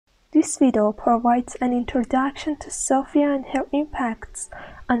This video provides an introduction to Sophia and her impacts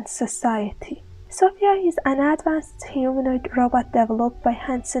on society. Sophia is an advanced humanoid robot developed by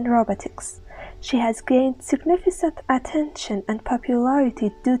Hanson Robotics. She has gained significant attention and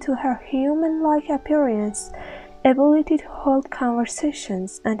popularity due to her human-like appearance, ability to hold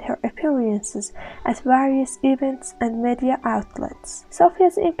conversations, and her appearances at various events and media outlets.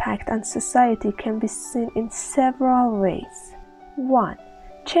 Sophia's impact on society can be seen in several ways. 1.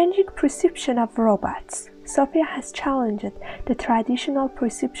 Changing perception of robots. Sophia has challenged the traditional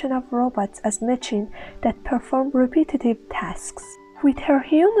perception of robots as machines that perform repetitive tasks. With her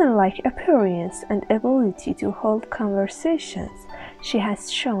human-like appearance and ability to hold conversations, she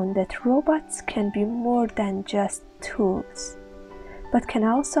has shown that robots can be more than just tools, but can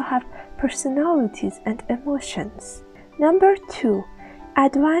also have personalities and emotions. Number 2.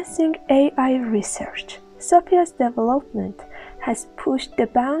 Advancing AI research. Sophia's development has pushed the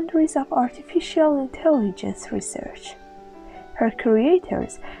boundaries of artificial intelligence research. Her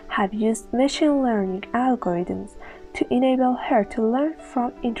creators have used machine learning algorithms to enable her to learn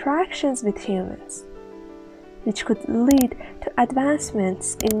from interactions with humans, which could lead to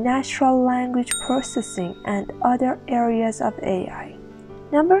advancements in natural language processing and other areas of AI.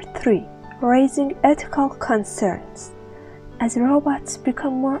 Number 3. Raising ethical concerns. As robots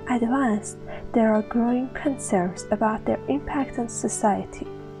become more advanced, there are growing concerns about their impact on society.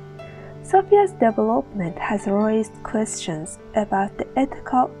 Sophia's development has raised questions about the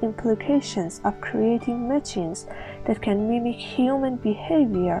ethical implications of creating machines that can mimic human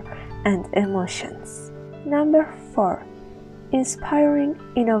behavior and emotions. Number 4. Inspiring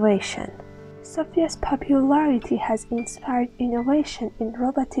innovation. Sophia's popularity has inspired innovation in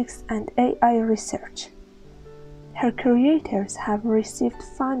robotics and AI research. Her creators have received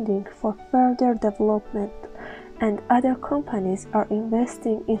funding for further development, and other companies are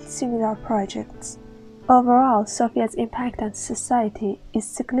investing in similar projects. Overall, Sophia's impact on society is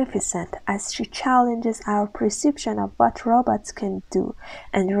significant as she challenges our perception of what robots can do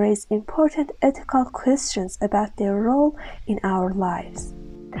and raises important ethical questions about their role in our lives.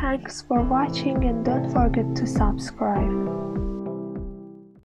 Thanks for watching and don't forget to subscribe.